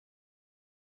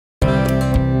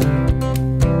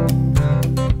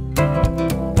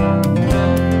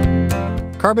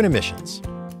Carbon emissions.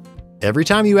 Every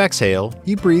time you exhale,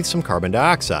 you breathe some carbon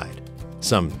dioxide,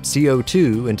 some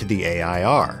CO2 into the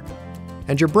AIR.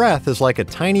 And your breath is like a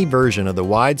tiny version of the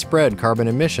widespread carbon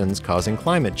emissions causing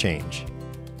climate change.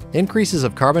 Increases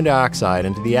of carbon dioxide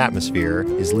into the atmosphere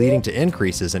is leading to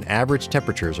increases in average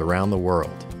temperatures around the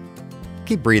world.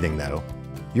 Keep breathing though.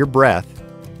 Your breath,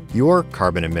 your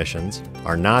carbon emissions,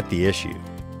 are not the issue.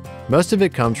 Most of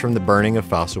it comes from the burning of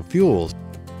fossil fuels.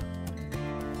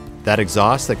 That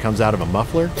exhaust that comes out of a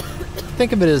muffler?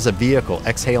 Think of it as a vehicle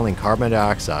exhaling carbon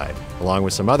dioxide, along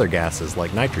with some other gases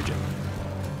like nitrogen.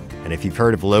 And if you've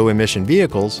heard of low-emission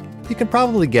vehicles, you can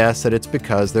probably guess that it's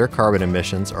because their carbon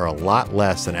emissions are a lot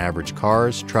less than average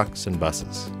cars, trucks, and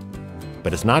buses.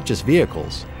 But it's not just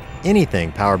vehicles.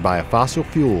 Anything powered by a fossil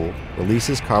fuel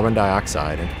releases carbon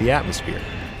dioxide into the atmosphere.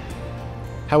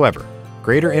 However,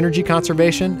 greater energy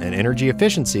conservation and energy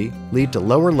efficiency lead to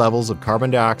lower levels of carbon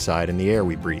dioxide in the air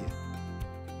we breathe.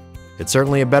 It's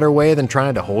certainly a better way than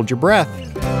trying to hold your breath.